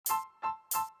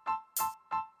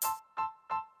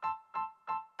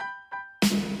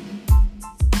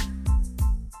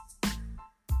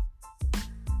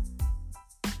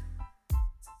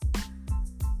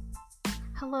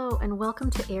Hello and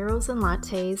welcome to Arrows and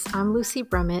Lattes. I'm Lucy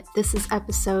Brummett. This is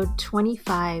episode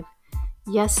 25.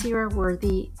 Yes, you are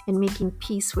worthy in making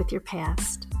peace with your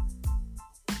past.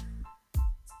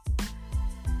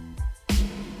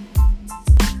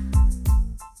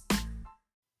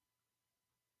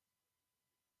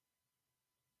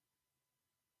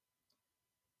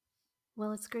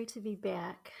 Well, it's great to be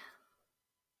back.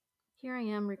 Here I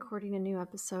am recording a new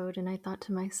episode, and I thought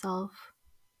to myself,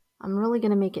 I'm really going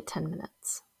to make it 10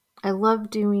 minutes. I love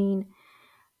doing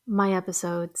my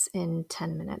episodes in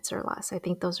 10 minutes or less. I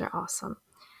think those are awesome.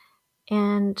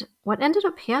 And what ended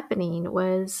up happening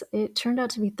was it turned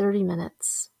out to be 30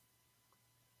 minutes.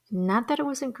 Not that it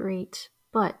wasn't great,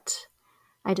 but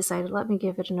I decided let me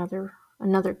give it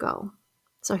another go.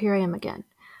 So here I am again,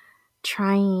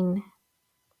 trying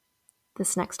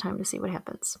this next time to see what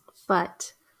happens.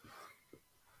 But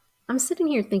I'm sitting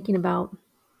here thinking about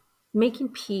making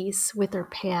peace with our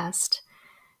past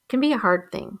can be a hard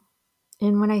thing.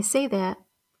 And when I say that,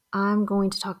 I'm going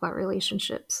to talk about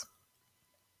relationships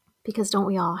because don't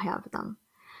we all have them?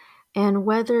 And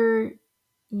whether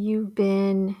you've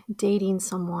been dating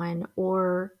someone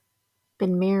or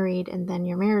been married and then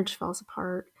your marriage falls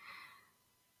apart,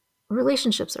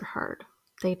 relationships are hard.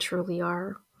 They truly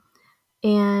are.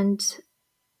 And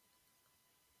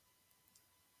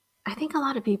I think a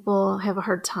lot of people have a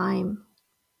hard time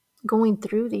going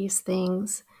through these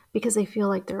things because they feel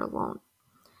like they're alone.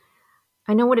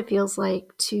 I know what it feels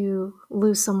like to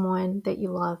lose someone that you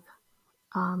love.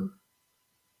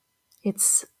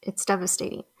 It's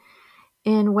devastating.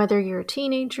 And whether you're a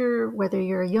teenager, whether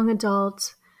you're a young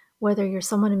adult, whether you're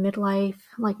someone in midlife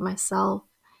like myself,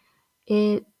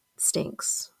 it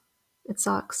stinks. It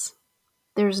sucks.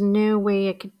 There's no way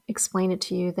I could explain it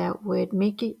to you that would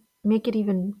make it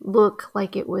even look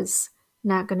like it was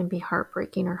not going to be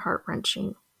heartbreaking or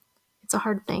heart-wrenching. It's a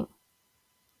hard thing.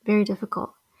 Very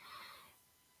difficult.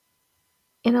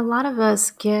 And a lot of us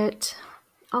get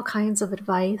all kinds of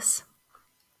advice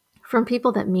from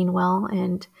people that mean well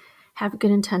and have good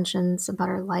intentions about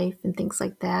our life and things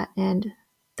like that. And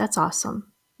that's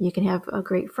awesome. You can have a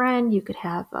great friend. You could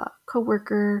have a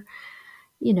coworker,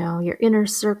 your inner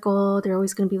circle. They're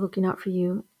always going to be looking out for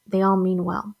you. They all mean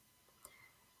well.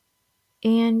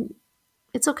 And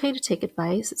it's okay to take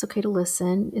advice. It's okay to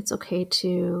listen. It's okay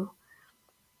to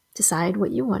decide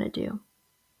what you want to do.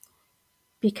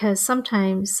 Because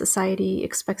sometimes society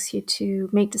expects you to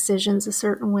make decisions a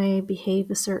certain way,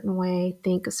 behave a certain way,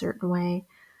 think a certain way.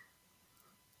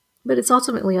 But it's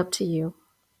ultimately up to you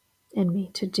and me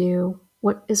to do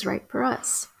what is right for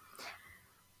us.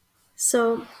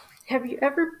 So, have you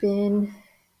ever been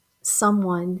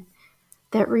someone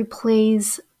that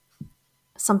replays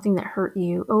something that hurt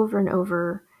you over and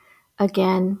over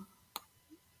again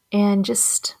and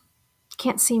just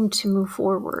can't seem to move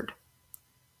forward?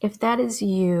 If that is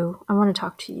you, I want to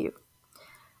talk to you.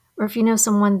 Or if you know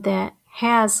someone that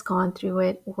has gone through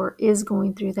it or is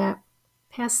going through that,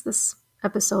 pass this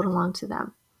episode along to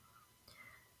them.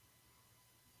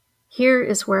 Here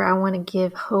is where I want to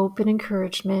give hope and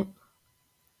encouragement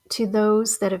to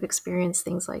those that have experienced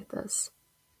things like this.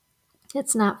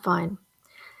 It's not fun.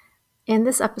 And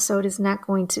this episode is not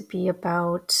going to be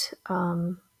about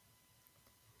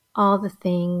all the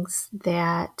things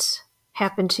that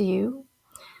happened to you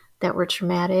that were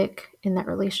traumatic in that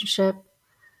relationship,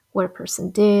 what a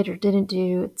person did or didn't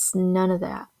do. It's none of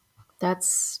that.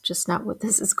 That's just not what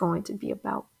this is going to be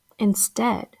about.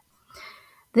 Instead,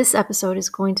 this episode is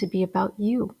going to be about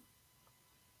you.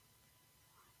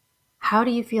 How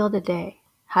do you feel today?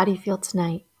 How do you feel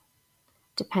tonight?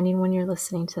 Depending when you're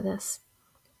listening to this.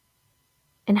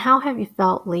 And how have you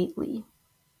felt lately?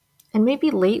 And maybe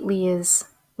lately is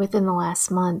within the last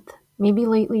month. Maybe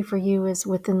lately for you is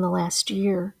within the last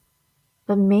year.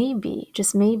 But maybe,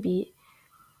 just maybe,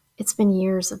 it's been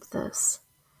years of this.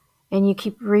 And you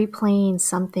keep replaying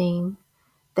something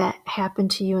that happened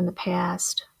to you in the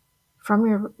past from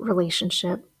your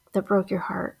relationship that broke your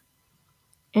heart.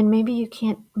 And maybe you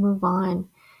can't move on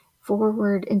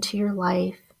forward into your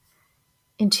life,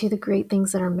 into the great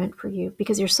things that are meant for you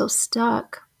because you're so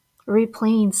stuck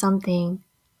replaying something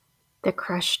that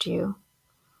crushed you.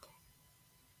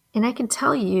 And I can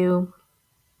tell you,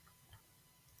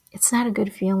 it's not a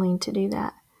good feeling to do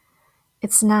that.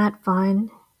 It's not fun.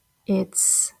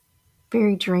 It's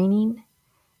very draining.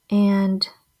 And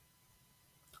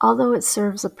although it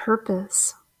serves a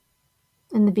purpose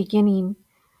in the beginning,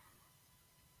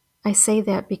 I say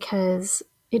that because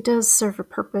it does serve a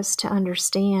purpose to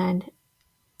understand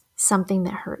something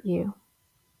that hurt you.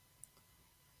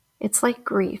 It's like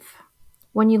grief.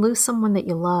 When you lose someone that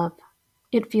you love,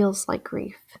 it feels like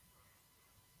grief.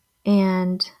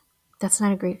 And that's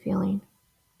not a great feeling.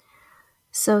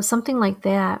 So something like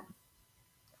that,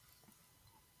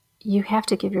 you have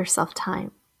to give yourself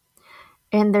time.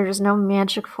 And there's no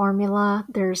magic formula,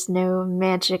 there's no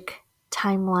magic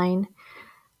timeline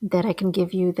that I can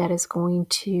give you that is going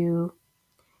to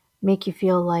make you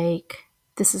feel like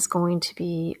this is going to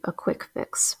be a quick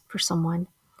fix for someone.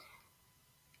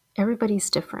 Everybody's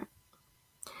different.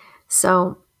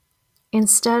 So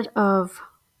instead of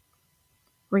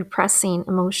repressing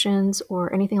emotions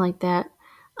or anything like that,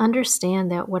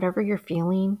 understand that whatever you're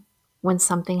feeling when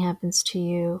something happens to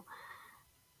you,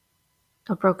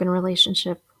 a broken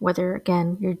relationship, whether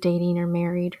again you're dating or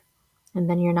married and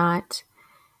then you're not,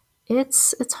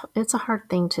 it's a hard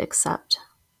thing to accept,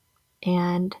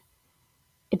 and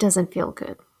it doesn't feel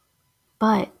good.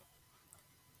 But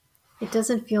it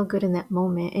doesn't feel good in that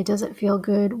moment. It doesn't feel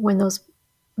good when those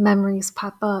memories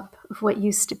pop up of what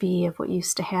used to be, of what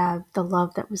used to have, the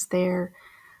love that was there,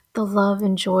 the love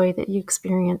and joy that you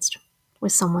experienced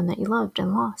with someone that you loved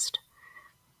and lost.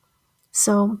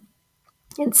 So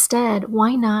instead,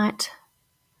 why not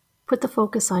put the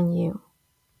focus on you?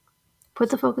 Put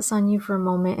the focus on you for a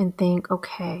moment and think,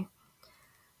 okay,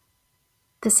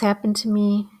 this happened to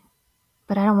me,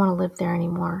 but I don't want to live there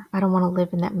anymore. I don't want to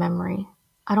live in that memory.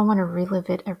 I don't want to relive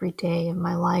it every day of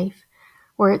my life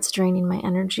where it's draining my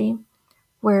energy,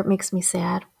 where it makes me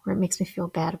sad, where it makes me feel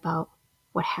bad about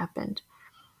what happened.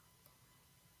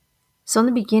 So in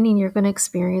the beginning, you're going to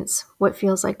experience what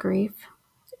feels like grief.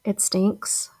 It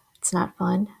stinks. It's not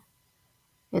fun.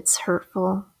 It's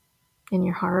hurtful in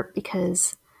your heart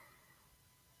because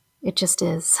it just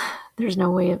is. There's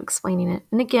no way of explaining it.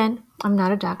 And again, I'm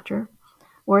not a doctor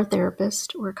or a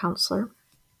therapist or a counselor.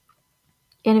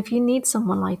 And if you need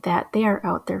someone like that, they are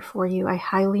out there for you. I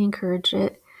highly encourage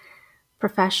it.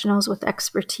 Professionals with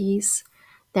expertise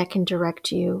that can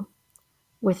direct you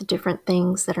with different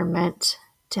things that are meant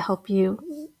to help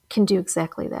you can do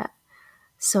exactly that.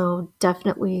 So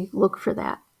definitely look for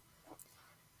that.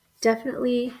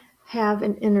 Definitely have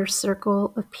an inner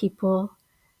circle of people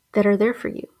that are there for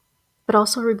you. But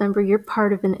also remember you're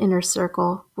part of an inner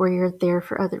circle where you're there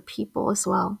for other people as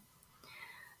well.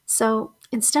 So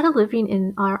instead of living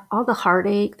in all the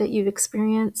heartache that you've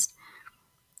experienced,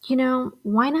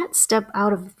 why not step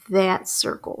out of that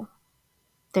circle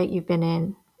that you've been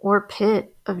in, or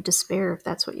pit of despair, if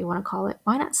that's what you want to call it?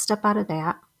 Why not step out of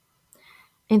that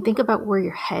and think about where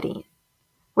you're headed,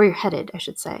 I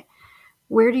should say.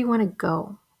 Where do you want to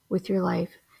go with your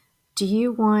life? Do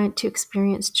you want to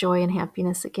experience joy and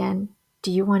happiness again?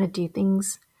 Do you want to do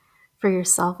things for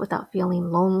yourself without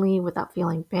feeling lonely, without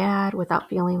feeling bad, without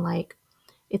feeling like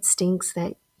it stinks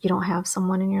that you don't have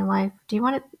someone in your life? Do you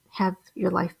want to have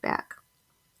your life back?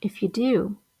 If you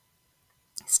do,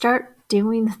 start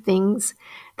doing the things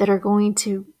that are going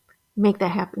to make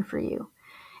that happen for you.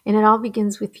 And it all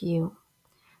begins with you.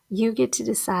 You get to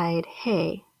decide,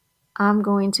 hey, I'm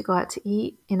going to go out to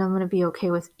eat and I'm going to be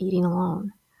okay with eating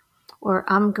alone. Or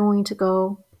I'm going to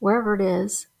go wherever it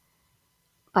is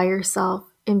by yourself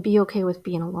and be okay with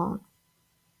being alone.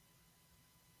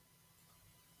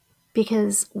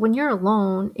 Because when you're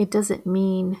alone, it doesn't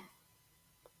mean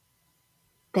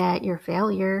that you're a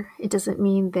failure. It doesn't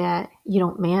mean that you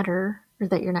don't matter or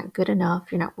that you're not good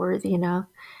enough, you're not worthy enough.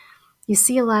 You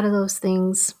see a lot of those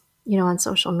things, on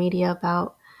social media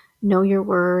about know your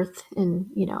worth and,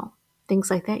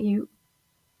 things like that. You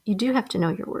do have to know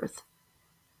your worth.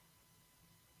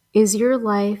 Is your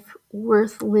life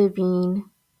worth living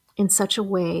in such a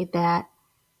way that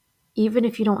even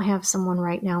if you don't have someone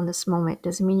right now in this moment,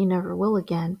 doesn't mean you never will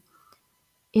again?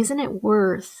 Isn't it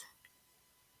worth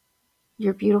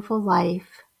your beautiful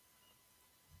life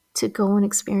to go and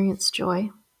experience joy,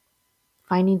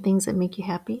 finding things that make you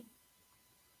happy,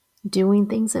 doing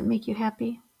things that make you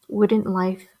happy? Wouldn't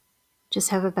life just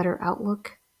have a better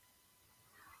outlook?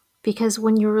 Because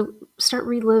when you start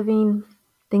reliving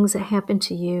things that happened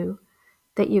to you,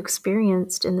 that you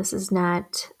experienced, and this is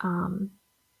not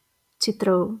to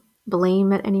throw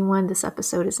blame at anyone. This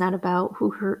episode is not about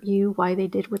who hurt you, why they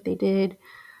did what they did,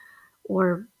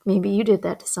 or maybe you did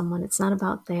that to someone. It's not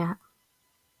about that.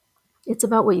 It's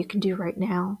about what you can do right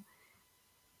now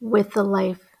with the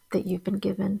life that you've been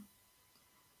given.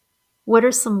 What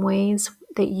are some ways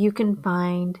that you can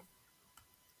find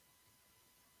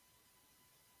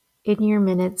in your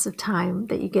minutes of time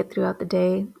that you get throughout the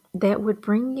day that would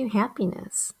bring you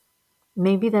happiness?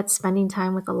 Maybe that's spending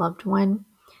time with a loved one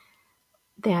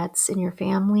that's in your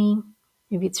family.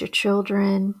 Maybe it's your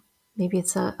children. Maybe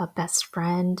it's a best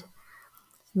friend.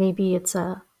 Maybe it's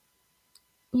a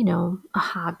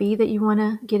hobby that you want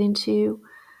to get into.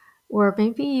 Or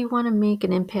maybe you want to make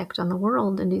an impact on the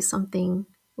world and do something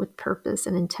with purpose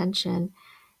and intention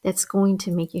that's going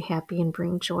to make you happy and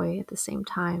bring joy at the same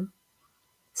time.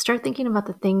 Start thinking about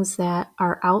the things that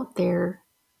are out there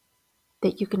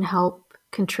that you can help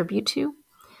contribute to.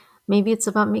 Maybe it's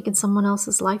about making someone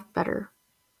else's life better.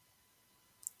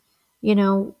 You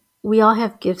know, we all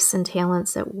have gifts and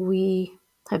talents that we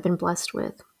have been blessed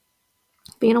with.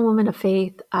 Being a woman of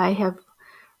faith, I have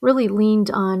really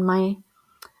leaned on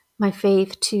my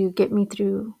faith to get me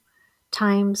through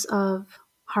times of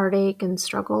heartache and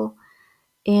struggle.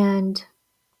 And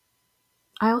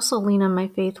I also lean on my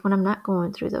faith when I'm not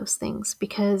going through those things,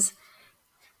 because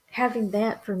having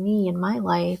that for me in my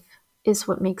life is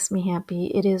what makes me happy.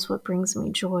 It is what brings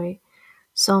me joy.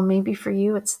 So maybe for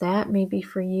you it's that. Maybe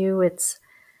for you it's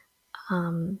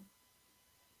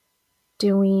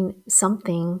doing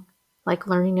something like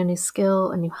learning a new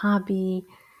skill, a new hobby,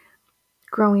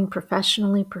 growing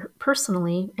professionally,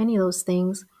 personally, any of those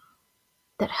things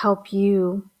that help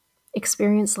you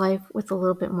experience life with a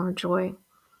little bit more joy.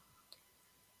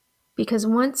 Because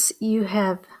once you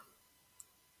have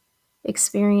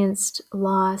experienced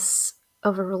loss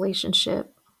of a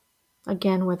relationship,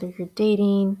 again, whether you're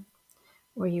dating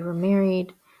or you were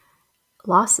married,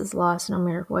 loss is loss no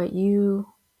matter what. You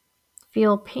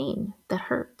feel pain that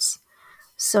hurts.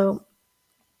 So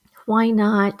why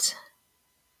not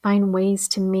find ways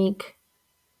to make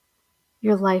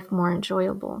your life more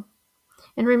enjoyable?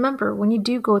 And remember, when you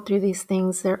do go through these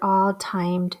things, they're all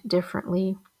timed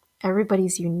differently.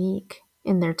 Everybody's unique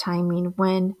in their timing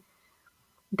when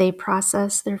they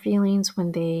process their feelings,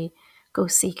 when they go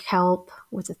seek help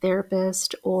with a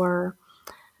therapist or,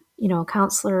 a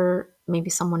counselor, maybe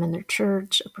someone in their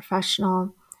church, a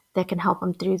professional that can help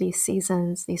them through these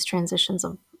seasons, these transitions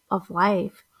of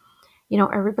life.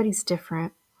 Everybody's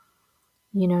different.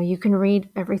 You can read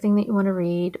everything that you want to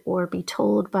read or be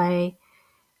told by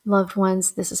loved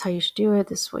ones, this is how you should do it,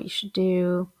 this is what you should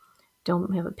do,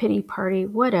 don't have a pity party,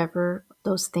 whatever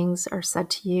those things are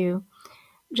said to you.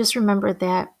 Just remember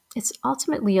that it's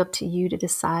ultimately up to you to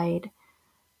decide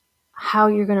how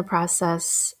you're going to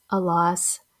process a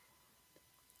loss.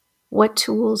 What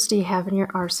tools do you have in your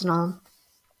arsenal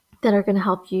that are going to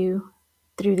help you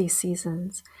through these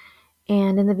seasons?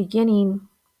 And in the beginning,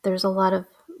 there's a lot of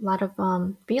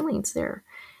feelings there.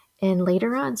 And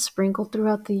later on, sprinkled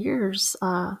throughout the years,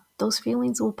 those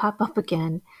feelings will pop up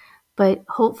again. But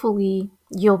hopefully,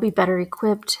 you'll be better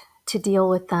equipped to deal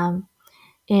with them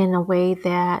in a way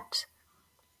that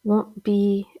won't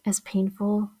be as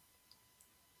painful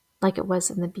like it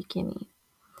was in the beginning.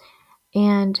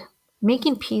 And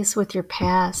making peace with your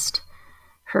past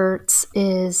hurts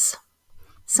is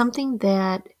something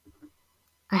that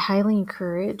I highly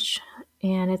encourage,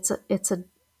 and it's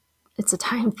a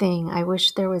time thing. I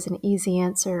wish there was an easy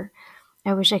answer.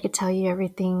 I wish I could tell you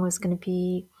everything was going to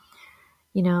be,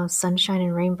 sunshine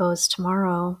and rainbows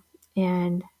tomorrow,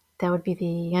 and that would be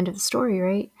the end of the story,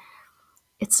 right?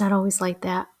 It's not always like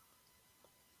that.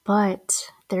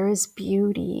 But there is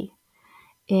beauty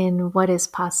in what is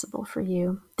possible for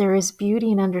you. There is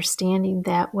beauty in understanding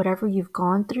that whatever you've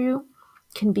gone through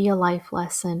can be a life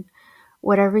lesson.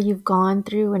 Whatever you've gone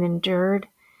through and endured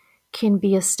can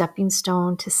be a stepping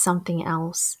stone to something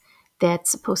else that's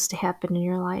supposed to happen in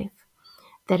your life,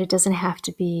 that it doesn't have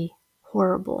to be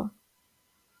horrible.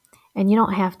 And you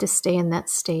don't have to stay in that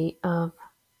state of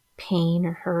pain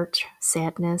or hurt,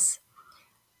 sadness.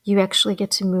 You actually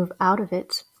get to move out of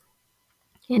it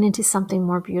and into something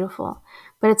more beautiful.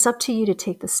 But it's up to you to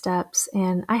take the steps.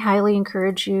 And I highly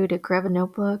encourage you to grab a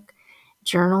notebook,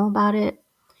 journal about it,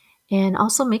 and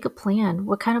also make a plan.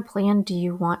 What kind of plan do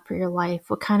you want for your life?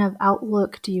 What kind of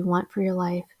outlook do you want for your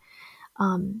life?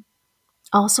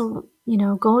 Also,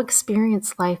 go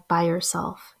experience life by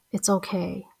yourself. It's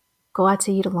okay. Go out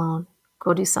to eat alone.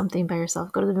 Go do something by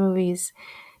yourself. Go to the movies.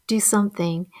 Do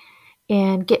something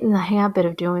and get in the habit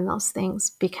of doing those things,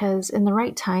 because in the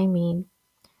right timing,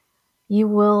 you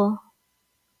will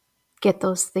get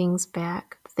those things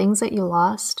back. The things that you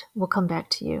lost will come back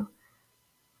to you.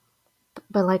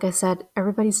 But like I said,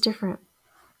 everybody's different.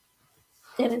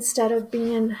 And instead of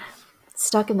being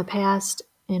stuck in the past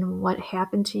and what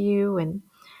happened to you and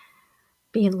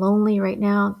being lonely right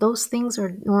now, those things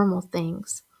are normal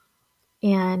things.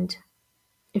 And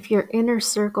if your inner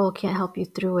circle can't help you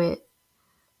through it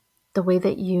the way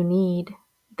that you need,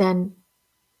 then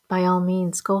by all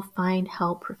means, go find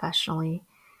help professionally.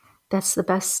 That's the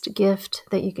best gift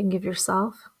that you can give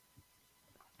yourself,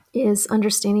 is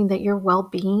understanding that your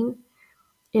well-being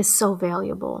is so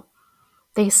valuable.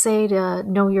 They say to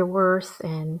know your worth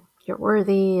and you're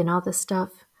worthy and all this stuff.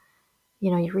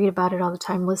 You read about it all the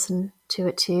time, listen to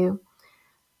it too.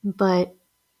 But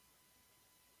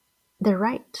they're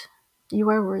right. You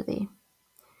are worthy.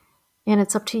 And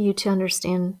it's up to you to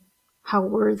understand how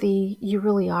worthy you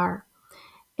really are.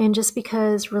 And just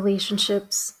because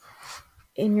relationships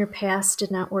in your past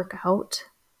did not work out,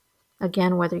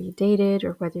 again, whether you dated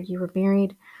or whether you were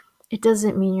married, it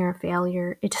doesn't mean you're a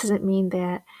failure. It doesn't mean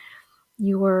that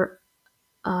you were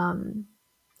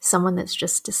someone that's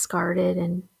just discarded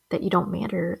and that you don't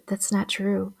matter. That's not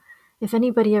true. If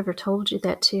anybody ever told you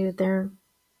that too, they're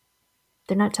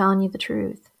not telling you the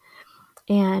truth.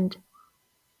 And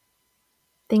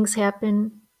things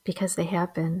happen because they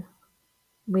happen.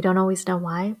 We don't always know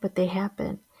why, but they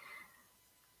happen.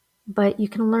 But you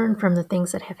can learn from the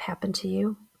things that have happened to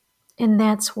you. And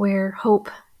that's where hope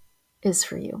is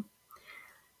for you.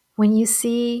 When you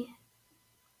see,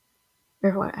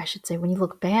 or what I should say, when you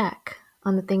look back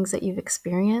on the things that you've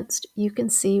experienced, you can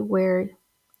see where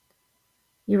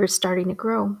you were starting to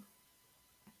grow.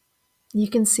 You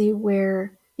can see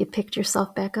where you picked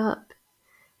yourself back up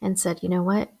and said, you know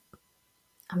what?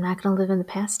 I'm not going to live in the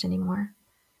past anymore.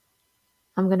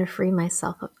 I'm going to free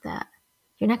myself of that.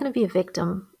 You're not going to be a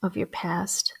victim of your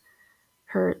past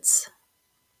hurts.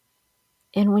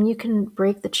 And when you can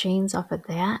break the chains off of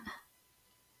that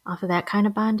kind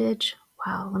of bondage,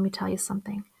 wow, let me tell you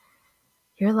something.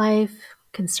 Your life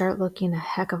can start looking a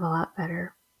heck of a lot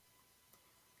better.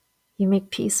 You make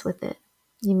peace with it.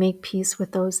 You make peace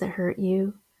with those that hurt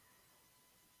you.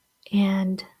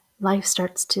 And life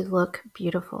starts to look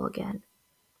beautiful again.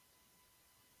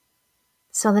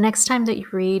 So the next time that you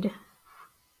read,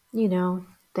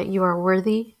 that you are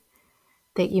worthy,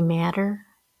 that you matter,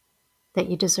 that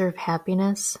you deserve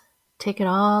happiness, take it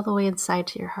all the way inside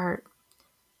to your heart,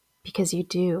 because you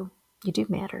do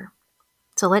matter.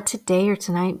 So let today or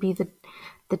tonight be the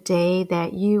day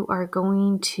that you are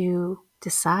going to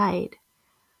decide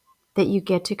that you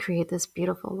get to create this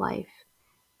beautiful life.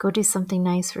 Go do something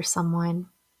nice for someone.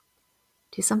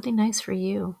 Do something nice for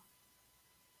you.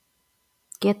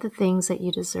 Get the things that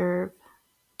you deserve.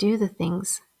 Do the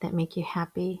things that make you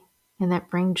happy and that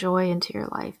bring joy into your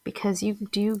life, because you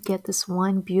do get this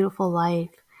one beautiful life.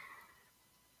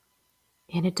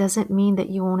 And it doesn't mean that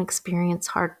you won't experience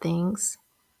hard things.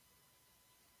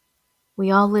 We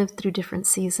all live through different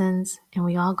seasons and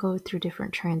we all go through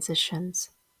different transitions.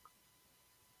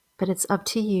 But it's up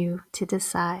to you to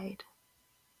decide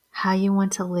how you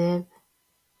want to live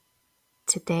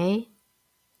today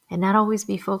and not always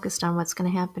be focused on what's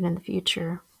going to happen in the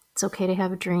future. It's okay to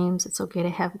have dreams. It's okay to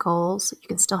have goals. You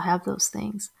can still have those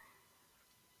things.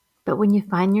 But when you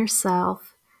find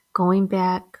yourself going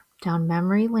back down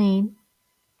memory lane,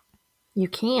 you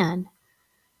can,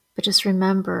 but just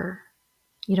remember,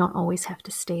 you don't always have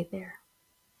to stay there.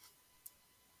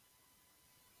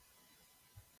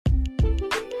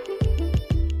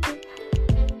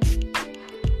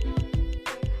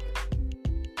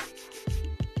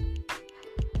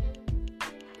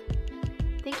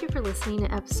 Thank you for listening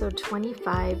to episode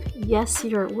 25. Yes,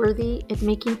 you are worthy at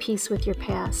making peace with your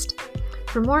past.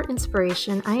 For more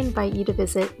inspiration, I invite you to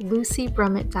visit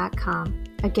lucybrummett.com.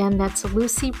 Again, that's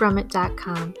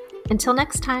lucybrummett.com. Until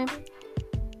next time.